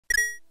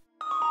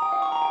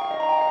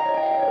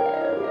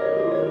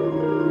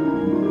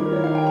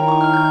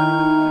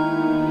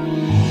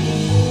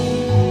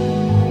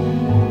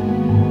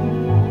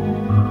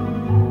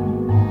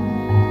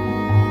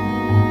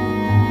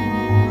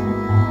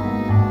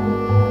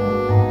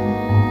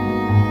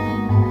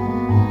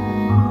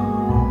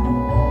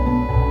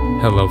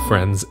Hello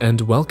friends, and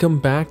welcome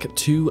back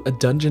to a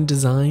dungeon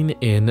design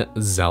in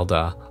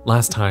Zelda.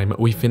 Last time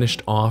we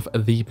finished off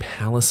the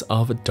Palace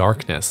of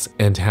Darkness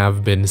and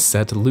have been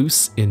set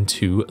loose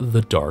into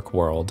the Dark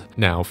World.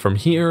 Now from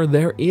here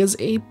there is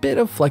a bit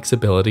of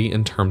flexibility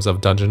in terms of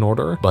dungeon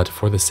order, but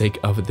for the sake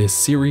of this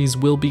series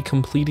we'll be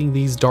completing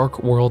these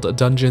Dark World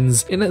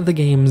dungeons in the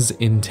game's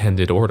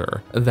intended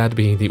order, that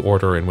being the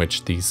order in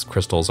which these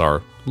crystals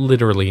are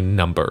literally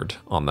numbered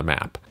on the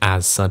map.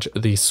 As such,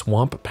 the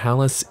Swamp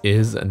Palace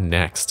is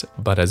next,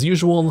 but as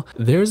usual,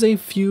 there's a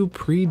few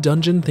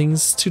pre-dungeon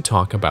things to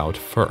talk about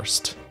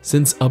first.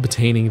 Since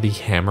obtaining the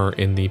hammer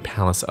in the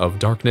Palace of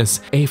Darkness,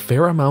 a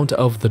fair amount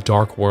of the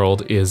Dark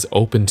World is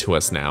open to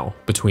us now.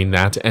 Between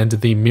that and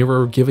the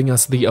mirror giving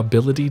us the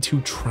ability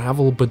to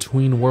travel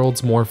between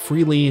worlds more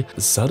freely,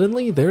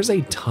 suddenly there's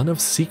a ton of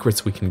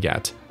secrets we can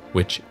get,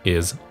 which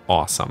is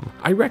awesome.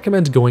 I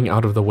recommend going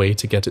out of the way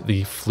to get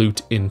the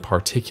flute in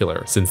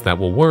particular, since that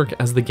will work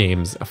as the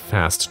game's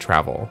fast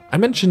travel. I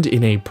mentioned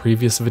in a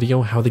previous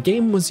video how the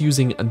game was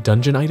using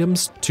dungeon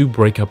items to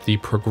break up the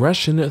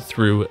progression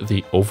through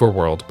the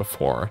overworld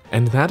before,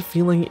 and that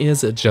feeling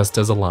is just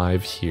as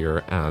alive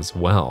here as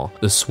well.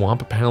 The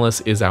Swamp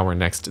Palace is our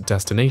next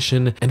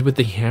destination, and with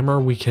the hammer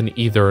we can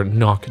either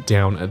knock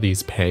down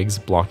these pegs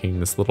blocking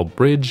this little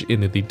bridge in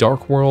the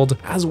Dark World,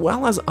 as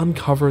well as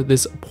uncover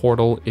this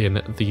portal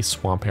in the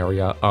swamp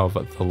area of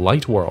the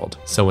Light World.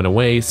 So in a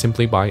way,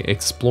 simply by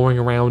exploring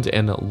around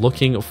and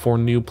looking for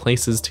new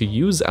places to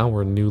use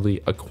our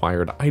newly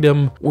acquired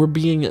item, we're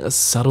being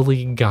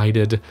subtly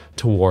guided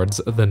towards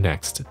the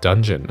next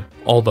dungeon.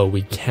 Although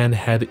we can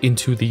head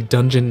into the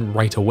dungeon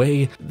right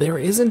away, there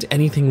isn't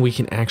anything we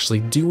can actually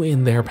do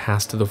in there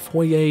past the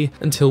foyer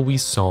until we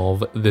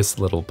solve this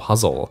little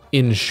puzzle.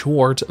 In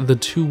short, the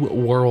two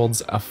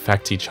worlds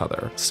affect each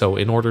other, so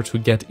in order to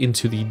get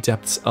into the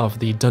depths of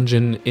the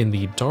dungeon in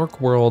the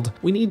Dark World,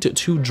 we need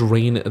to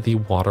drain the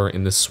water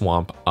in the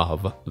swamp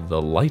of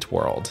the Light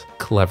World.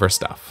 Clever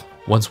stuff.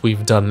 Once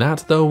we've done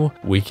that though,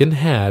 we can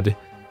head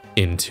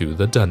into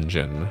the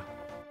dungeon.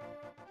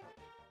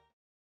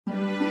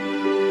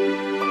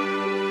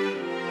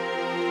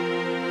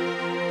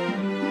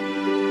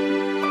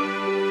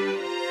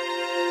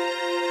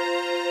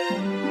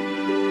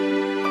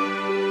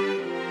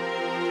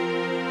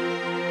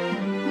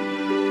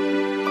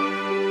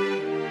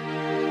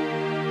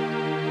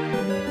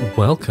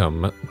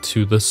 Welcome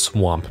to the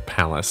Swamp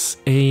Palace,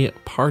 a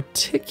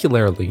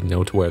particularly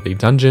noteworthy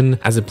dungeon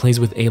as it plays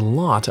with a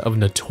lot of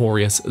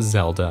notorious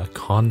Zelda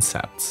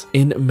concepts.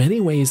 In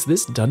many ways,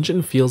 this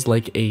dungeon feels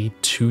like a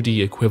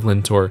 2D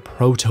equivalent or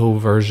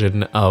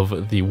proto-version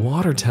of the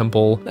water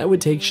temple that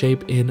would take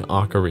shape in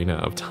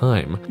Ocarina of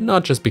Time.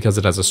 Not just because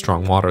it has a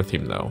strong water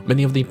theme though.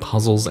 Many of the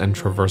puzzles and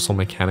traversal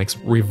mechanics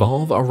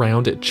revolve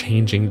around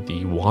changing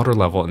the water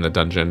level in the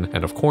dungeon,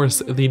 and of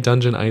course, the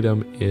dungeon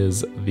item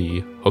is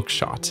the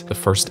hookshot. The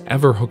first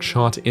ever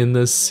hookshot in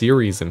this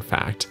series, in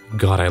fact.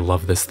 God, I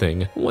love this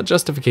thing. What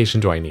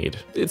justification do I need?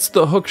 It's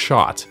the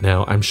hookshot.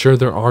 Now, I'm sure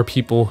there are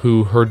people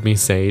who heard me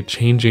say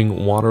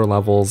changing water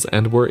levels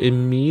and were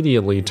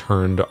immediately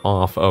turned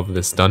off of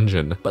this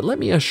dungeon, but let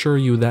me assure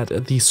you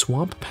that the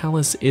Swamp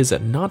Palace is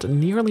not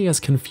nearly as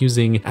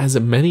confusing as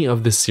many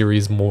of this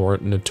series' more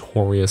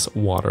notorious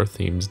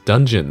water-themed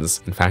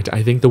dungeons. In fact,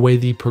 I think the way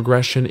the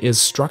progression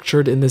is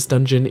structured in this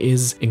dungeon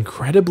is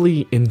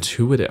incredibly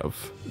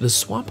intuitive. The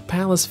Swamp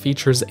Palace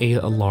features a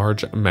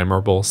large,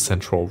 memorable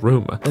central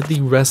room that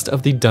the rest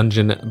of the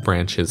dungeon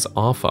branches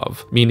off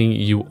of, meaning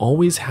you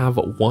always have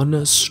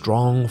one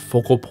strong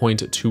focal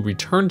point to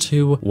return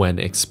to when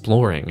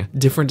exploring.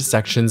 Different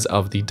sections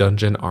of the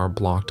dungeon are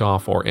blocked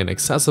off or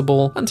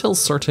inaccessible until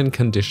certain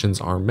conditions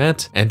are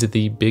met, and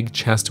the big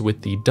chest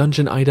with the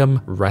dungeon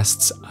item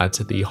rests at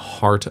the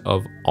heart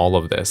of all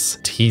of this,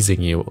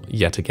 teasing you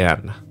yet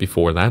again.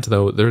 Before that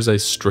though, there's a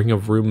string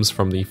of rooms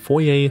from the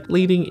foyer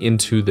leading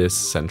into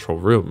this central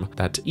room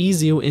that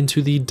ease you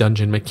into the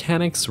dungeon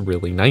mechanics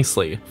really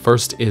nicely.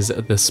 First is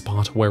the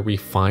spot where we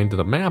find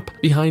the map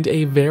behind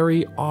a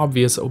very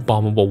obvious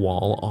bombable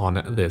wall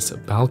on this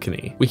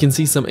balcony. We can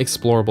see some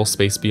explorable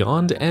space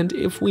beyond, and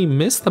if we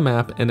miss the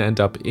map and end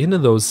up in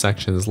those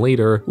sections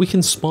later, we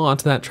can spot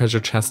that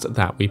treasure chest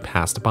that we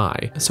passed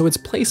by. So its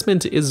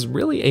placement is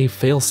really a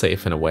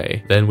failsafe in a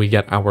way. Then we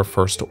get our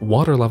first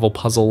water level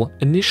puzzle,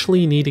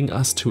 initially needing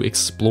us to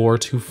explore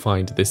to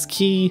find this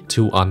key,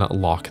 to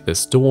unlock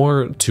this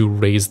door, to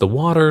raise the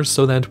water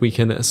so that we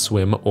can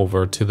swim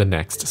over to the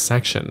next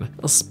section.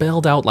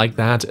 Spelled out like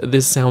that,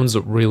 this sounds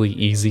really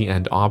easy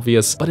and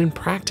obvious, but in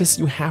practice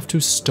you have to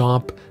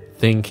stop,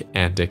 think,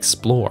 and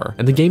explore.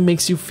 And the game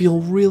makes you feel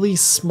really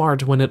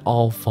smart when it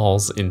all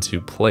falls into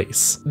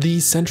place. The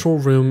central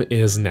room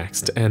is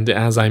next, and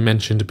as I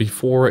mentioned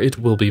before, it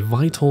will be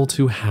vital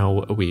to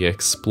how we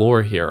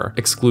explore here.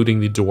 Excluding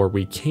the door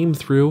we came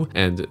through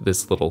and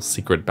this little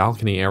secret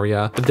balcony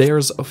area,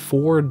 there's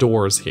 4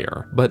 doors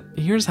here. But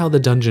here's how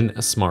the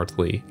dungeon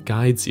smartly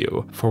guides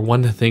you. For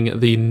one thing,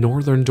 the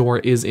northern door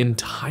is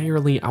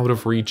entirely out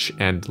of reach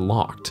and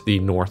locked. The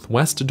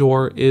northwest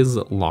door is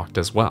locked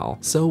as well.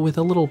 So with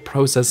a little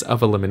process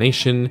of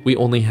elimination, we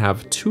only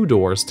have 2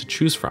 doors to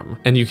choose from,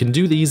 and you can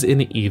do these in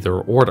either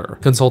order.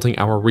 Consulting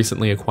our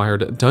recently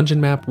acquired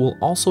dungeon map will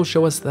also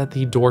show us that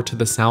the door to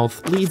the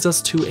south leads us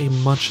to a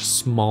much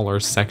smaller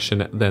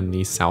section than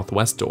the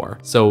southwest door.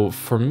 So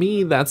for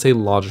me, that's a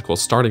logical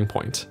starting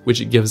point,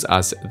 which gives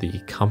us the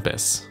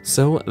compass.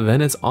 So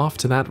then it's off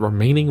to that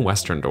remaining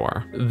western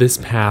door. This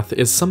path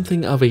is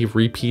something of a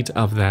repeat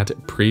of that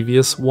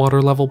previous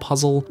water level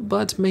puzzle,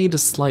 but made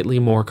slightly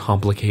more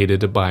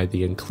complicated by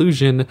the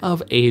inclusion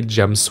of a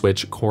gem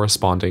switch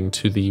corresponding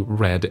to the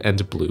red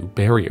and blue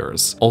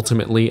barriers.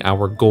 Ultimately,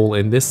 our goal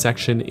in this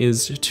section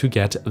is to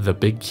get the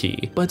big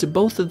key, but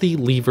both the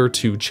lever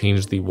to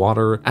change the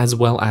water as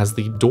well as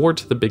the door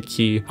to the big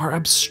key are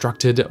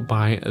obstructed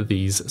by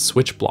these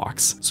switch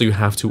blocks, so you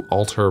have to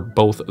alter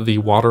both the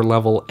water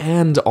level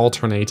and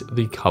alternate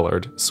the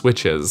colored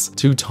switches.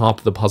 To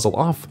top the puzzle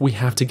off, we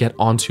have to get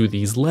onto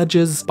these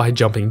ledges by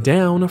jumping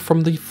down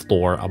from the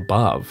floor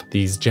above.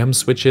 These gem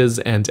switches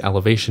and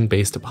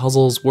elevation-based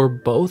puzzles were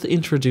both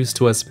introduced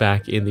to us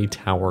back in the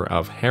Tower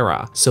of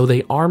Hera, so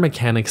they are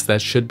mechanics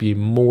that should be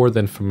more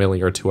than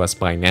familiar to us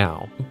by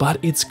now. But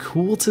it's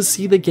cool to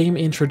see the game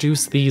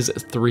introduce these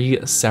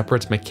 3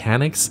 separate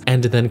mechanics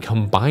and then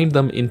combine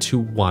them into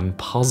one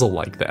puzzle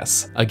like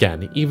this.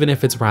 Again, even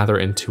if it's rather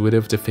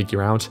intuitive to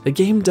figure out, the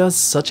game does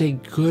such a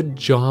good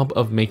job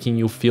of making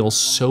you feel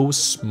so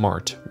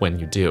smart when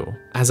you do.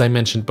 As I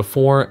mentioned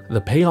before,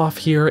 the payoff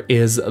here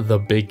is the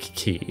big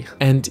key.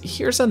 And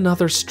here's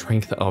another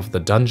strength of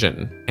the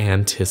dungeon: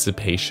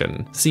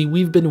 anticipation. See,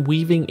 we've been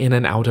weaving in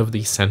and out of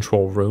the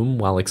central room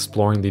while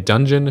exploring the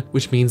dungeon,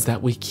 which means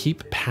that we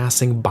keep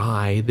passing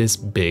by this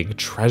big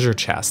treasure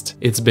chest.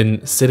 It's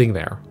been sitting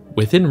there,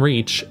 within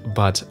reach,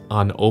 but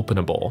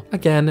unopenable,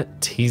 again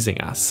teasing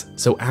us.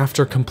 So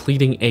after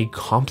completing a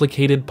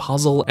complicated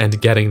puzzle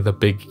and getting the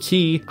big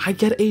key, I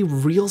get a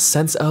real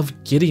sense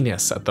of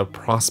giddiness at the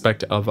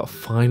prospect of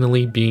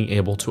finally being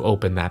able to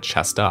open that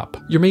chest up.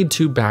 You're made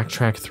to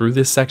backtrack through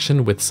this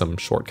section with some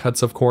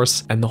shortcuts, of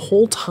course, and the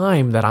whole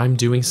time that I'm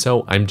doing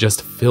so, I'm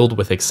just filled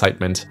with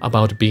excitement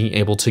about being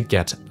able to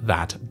get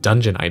that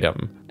dungeon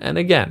item. And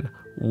again,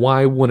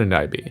 why wouldn't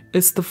I be?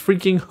 It's the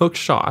freaking hook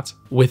shot.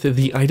 With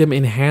the item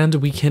in hand,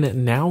 we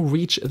can now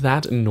reach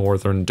that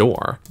northern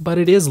door, but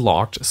it is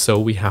locked, so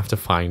we have to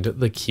find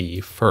the key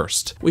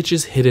first, which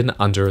is hidden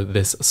under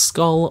this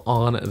skull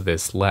on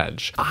this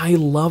ledge. I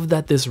love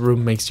that this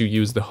room makes you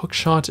use the hook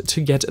shot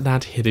to get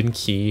that hidden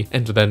key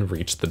and then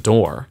reach the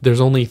door. There's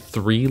only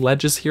 3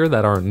 ledges here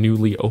that are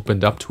newly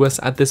opened up to us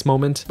at this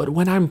moment, but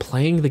when I'm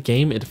playing the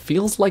game, it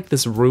feels like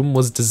this room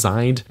was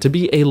designed to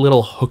be a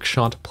little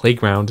hookshot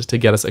playground to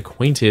get us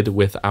acquainted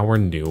with our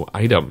new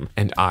item,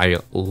 and I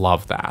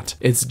love that.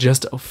 It's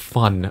just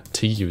fun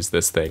to use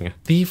this thing.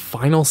 The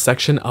final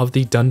section of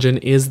the dungeon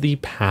is the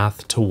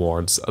path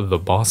towards the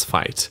boss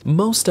fight.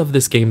 Most of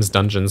this game's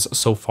dungeons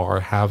so far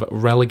have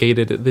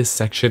relegated this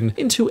section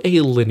into a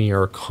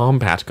linear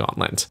combat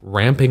gauntlet,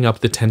 ramping up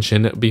the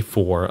tension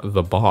before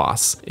the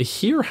boss.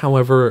 Here,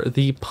 however,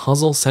 the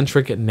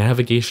puzzle-centric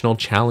navigational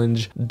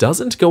challenge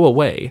doesn't go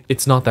away.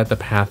 It's not that the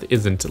path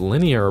isn't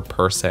linear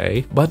per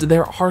se, but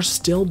there are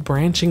still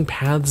branching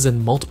paths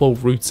and multiple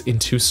routes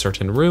into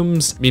certain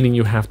rooms, meaning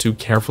you have to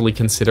carefully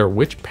consider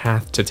which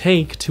path to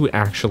take to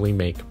actually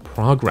make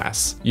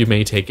progress. You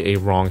may take a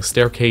wrong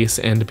staircase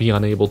and be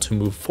unable to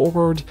move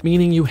forward,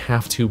 meaning you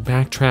have to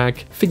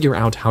backtrack, figure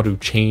out how to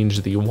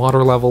change the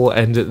water level,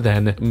 and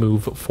then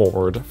move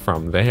forward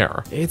from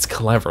there. It's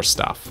clever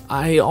stuff.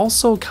 I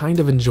also kind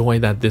of enjoy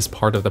that this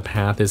part of the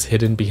path is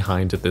hidden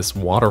behind this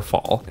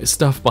waterfall.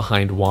 Stuff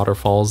behind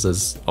waterfalls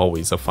is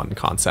always a fun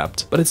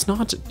concept, but it's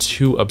not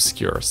too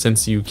obscure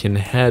since you can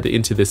head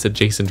into this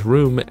adjacent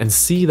room and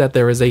see that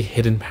there is a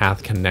hidden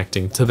path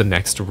connecting to the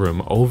next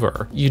room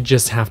over. You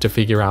just have to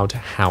figure out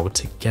how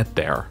to get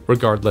there.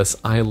 Regardless,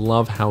 I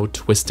love how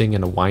twisting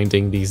and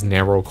winding these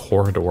narrow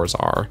corridors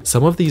are.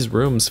 Some of these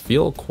rooms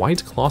feel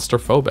quite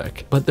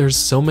claustrophobic, but there's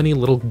so many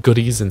little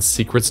goodies and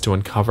secrets to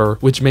uncover,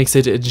 which makes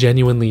it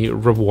genuinely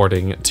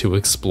rewarding to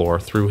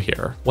explore through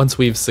here. Once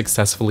we've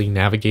successfully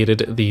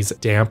navigated these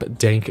damp,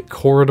 dank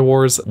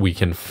corridors, we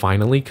can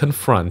finally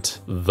confront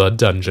the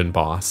dungeon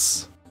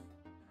boss.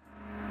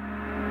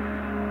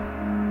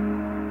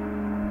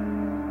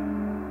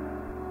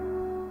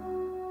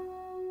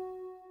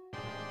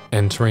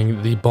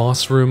 Entering the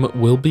boss room,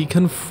 we'll be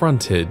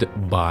confronted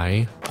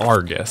by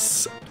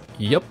Argus.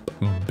 Yep,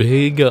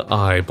 big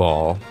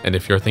eyeball. And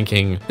if you're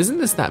thinking, isn't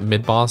this that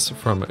mid-boss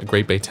from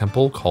Great Bay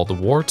Temple called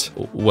Wart?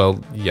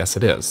 Well, yes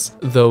it is,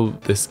 though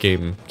this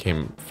game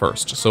came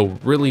first, so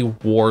really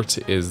Wart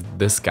is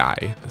this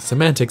guy.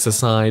 Semantics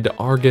aside,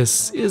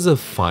 Argus is a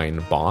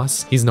fine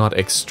boss. He's not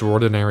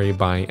extraordinary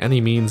by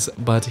any means,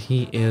 but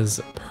he is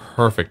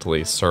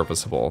perfectly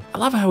serviceable. I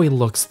love how he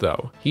looks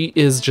though. He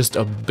is just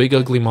a big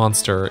ugly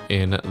monster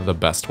in the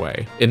best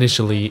way.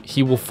 Initially,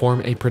 he will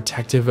form a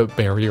protective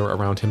barrier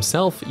around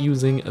himself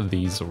using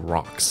these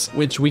rocks,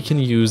 which we can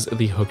use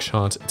the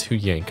hookshot to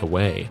yank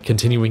away,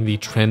 continuing the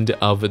trend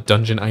of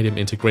dungeon item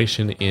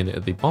integration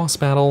in the boss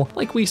battle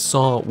like we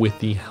saw with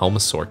the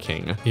Helmasaur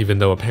King, even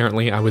though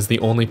apparently I was the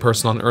only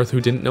person on Earth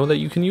who didn't know that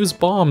you can use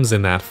bombs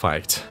in that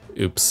fight.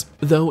 Oops.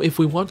 Though if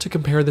we want to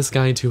compare this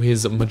guy to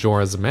his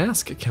Majora's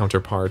Mask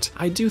counterpart,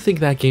 I do think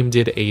that game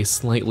did a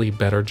slightly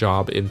better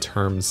job in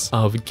terms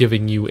of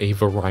giving you a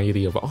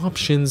variety of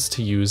options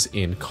to use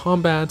in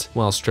combat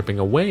while stripping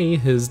away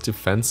his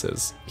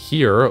defenses.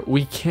 Here,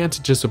 we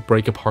can't just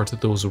break apart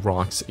those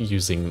rocks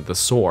using the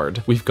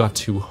sword. We've got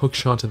to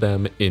hookshot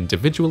them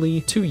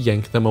individually to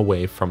yank them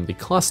away from the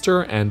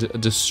cluster and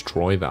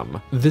destroy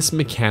them. This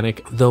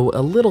mechanic, though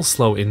a little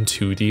slow in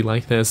 2D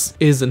like this,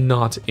 is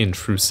not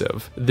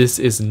intrusive. This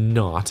is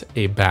not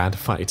a bad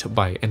fight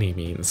by any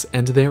means,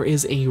 and there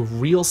is a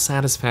real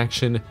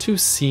satisfaction to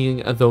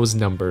seeing those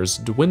numbers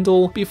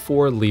dwindle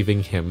before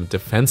leaving him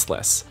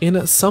defenseless.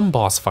 In some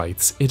boss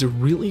fights, it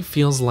really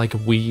feels like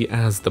we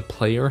as the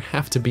player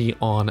have to be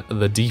on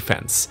the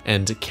defense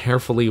and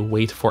carefully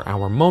wait for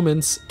our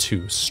moments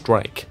to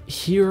strike.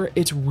 Here,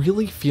 it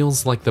really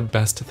feels like the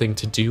best thing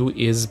to do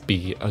is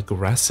be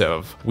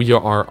aggressive. We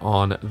are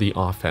on the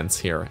offense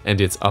here,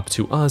 and it's up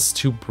to us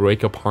to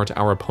break apart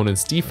our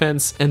opponent's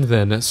defense and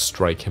then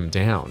strike him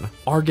down.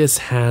 Argus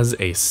has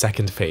a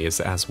second phase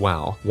as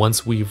well.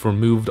 Once we've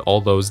removed all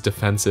those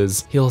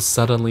defenses, he'll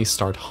suddenly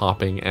start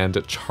hopping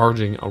and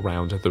charging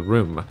around the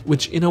room,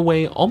 which in a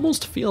way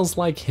almost feels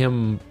like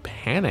him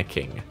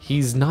panicking.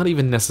 He's not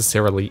even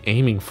necessarily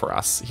aiming for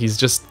us, he's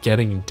just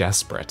getting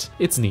desperate.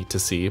 It's neat to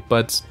see,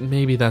 but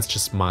maybe that's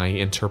just my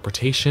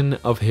interpretation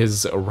of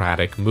his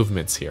erratic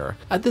movements here.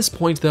 At this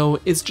point though,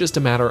 it's just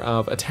a matter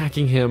of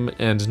attacking him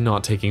and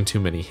not taking too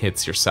many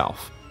hits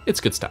yourself. It's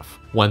good stuff.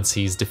 Once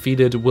he's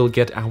defeated, we'll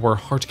get our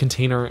heart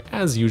container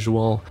as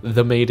usual,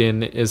 the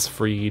maiden is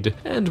freed,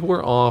 and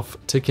we're off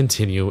to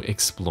continue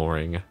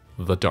exploring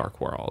the Dark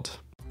World.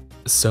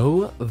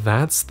 So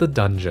that's the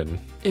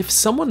dungeon. If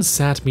someone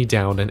sat me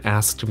down and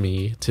asked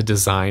me to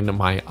design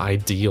my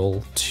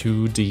ideal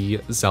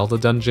 2D Zelda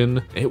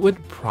dungeon, it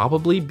would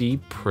probably be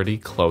pretty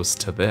close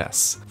to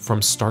this. From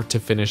start to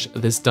finish,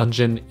 this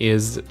dungeon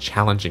is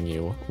challenging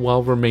you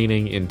while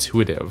remaining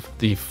intuitive.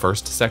 The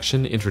first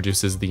section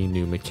introduces the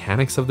new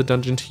mechanics of the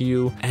dungeon to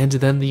you, and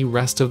then the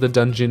rest of the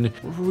dungeon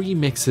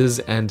remixes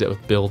and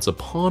builds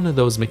upon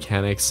those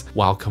mechanics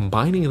while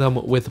combining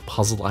them with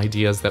puzzle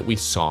ideas that we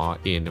saw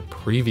in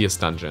previous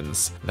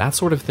dungeons. That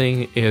sort of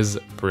thing is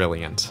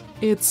brilliant.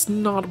 It's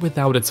not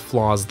without its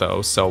flaws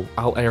though, so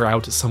I'll air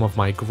out some of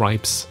my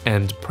gripes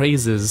and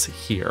praises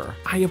here.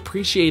 I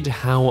appreciate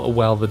how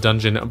well the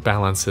dungeon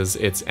balances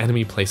its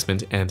enemy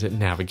placement and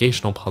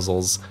navigational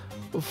puzzles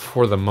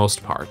for the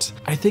most part.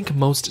 I think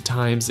most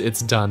times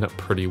it's done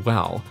pretty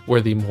well,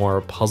 where the more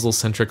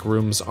puzzle-centric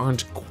rooms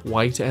aren't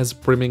quite as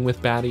brimming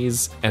with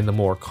baddies, and the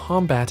more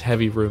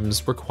combat-heavy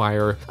rooms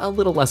require a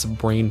little less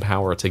brain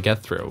power to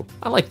get through.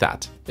 I like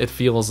that. It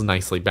feels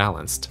nicely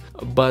balanced.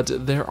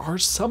 But there are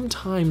some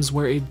times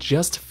where it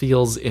just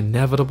feels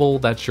inevitable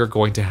that you're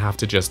going to have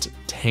to just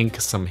tank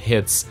some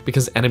hits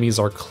because enemies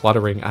are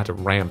cluttering at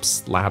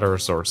ramps,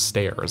 ladders, or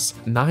stairs.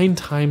 9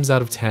 times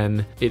out of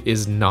 10, it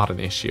is not an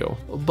issue,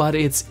 but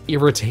it's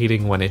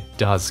irritating when it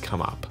does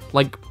come up.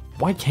 Like,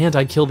 why can't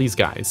I kill these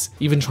guys?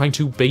 Even trying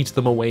to bait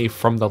them away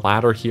from the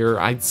ladder here,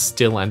 I'd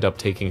still end up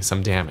taking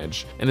some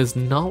damage. And it's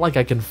not like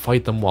I can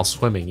fight them while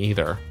swimming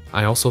either.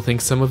 I also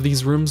think some of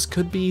these rooms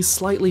could be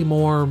slightly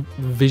more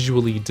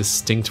visually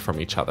distinct from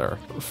each other.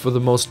 For the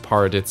most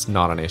part, it's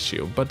not an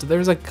issue, but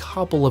there's a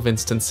couple of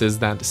instances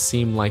that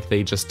seem like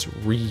they just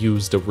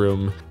reused a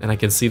room, and I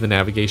can see the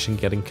navigation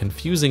getting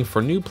confusing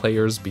for new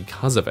players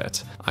because of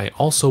it. I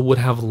also would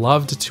have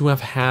loved to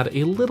have had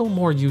a little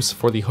more use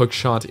for the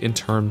hookshot in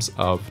terms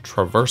of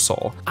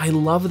traversal. I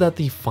love that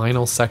the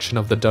final section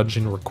of the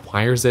dungeon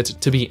requires it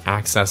to be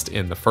accessed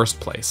in the first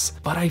place,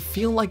 but I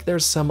feel like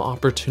there's some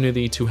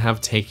opportunity to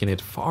have taken it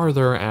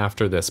farther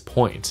after this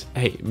point.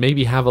 Hey,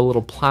 maybe have a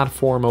little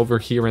platform over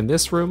here in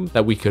this room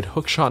that we could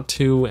hookshot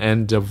to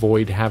and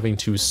avoid having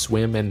to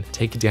swim and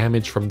take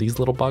damage from these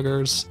little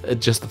buggers.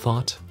 Just a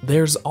thought.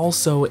 There's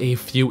also a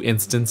few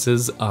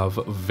instances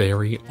of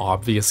very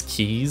obvious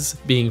keys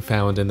being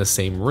found in the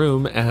same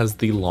room as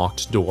the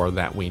locked door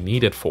that we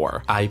need it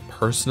for. I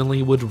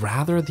personally would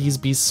rather these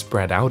be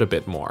spread out a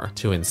bit more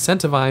to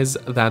incentivize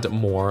that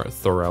more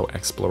thorough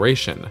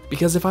exploration.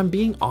 Because if I'm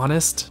being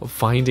honest,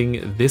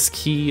 finding this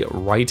key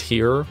right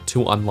here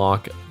to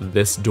unlock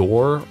this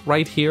door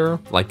right here,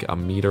 like a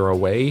meter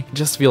away,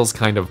 just feels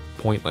kind of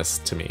pointless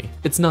to me.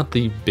 It's not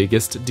the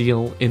biggest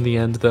deal in the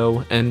end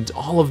though, and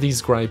all of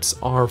these gripes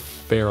are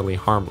fairly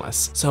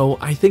harmless. So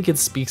I think it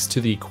speaks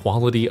to the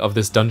quality of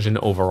this dungeon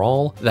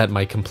overall that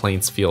my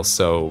complaints feel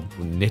so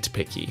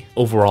nitpicky.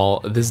 Overall,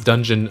 this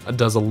dungeon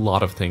does a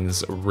lot of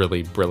things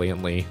really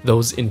brilliantly.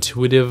 Those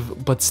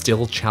intuitive but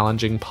still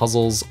challenging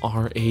puzzles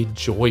are a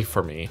joy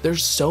for me.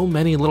 There's so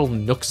many little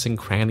nooks and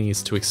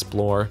crannies to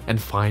explore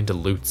and find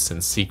loots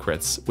and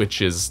secrets,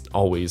 which is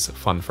always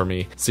fun for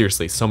me.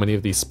 Seriously, so many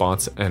of these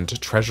spots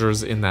and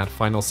treasures in that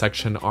final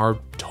section are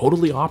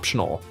totally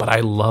optional, but I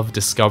love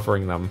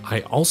discovering them.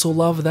 I also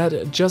love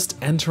that just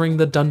entering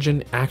the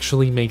dungeon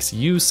actually makes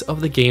use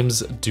of the game's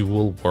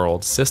dual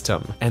world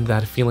system, and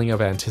that feeling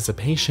of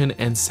anticipation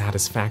and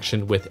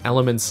satisfaction with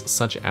elements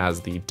such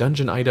as the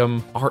dungeon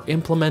item are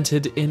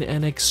implemented in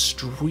an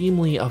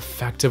extremely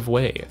effective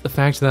way. The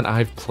fact that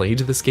I've played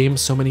this game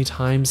so many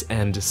times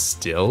and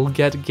still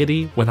get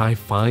giddy when I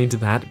find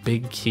that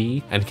big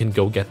key and can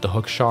go get the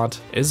hookshot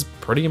is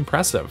pretty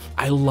impressive.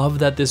 I love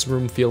that this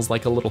room feels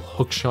like a little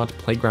hookshot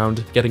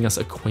playground, getting us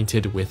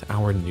acquainted with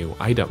our new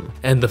item.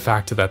 And the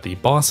fact that the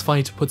boss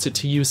fight puts it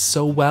to use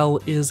so well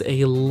is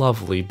a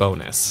lovely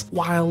bonus.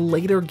 While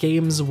later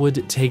games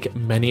would take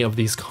many of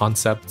these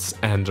concepts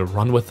and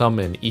run with them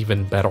in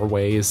even better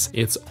ways,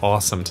 it's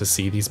awesome to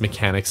see these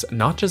mechanics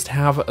not just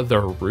have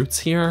their roots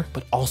here,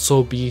 but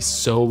also be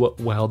so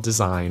well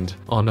designed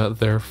on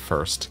their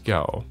first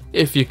go.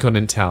 If you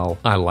couldn't tell,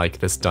 I like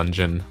this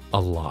dungeon a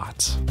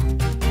lot.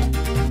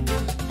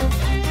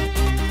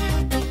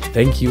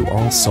 Thank you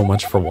all so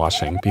much for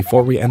watching.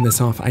 Before we end this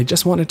off, I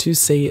just wanted to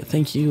say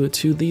thank you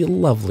to the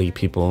lovely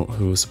people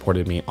who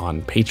supported me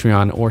on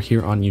Patreon or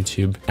here on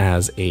YouTube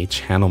as a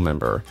channel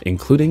member,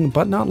 including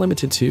but not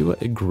limited to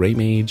Grey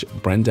Mage,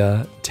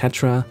 Brenda,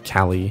 Tetra,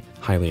 Callie,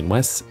 Hylian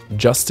West,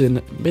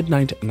 Justin,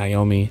 Midnight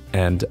Naomi,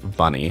 and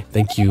Bunny.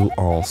 Thank you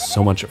all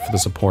so much for the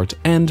support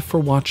and for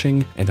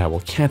watching, and I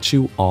will catch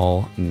you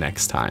all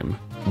next time.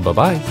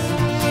 Bye-bye.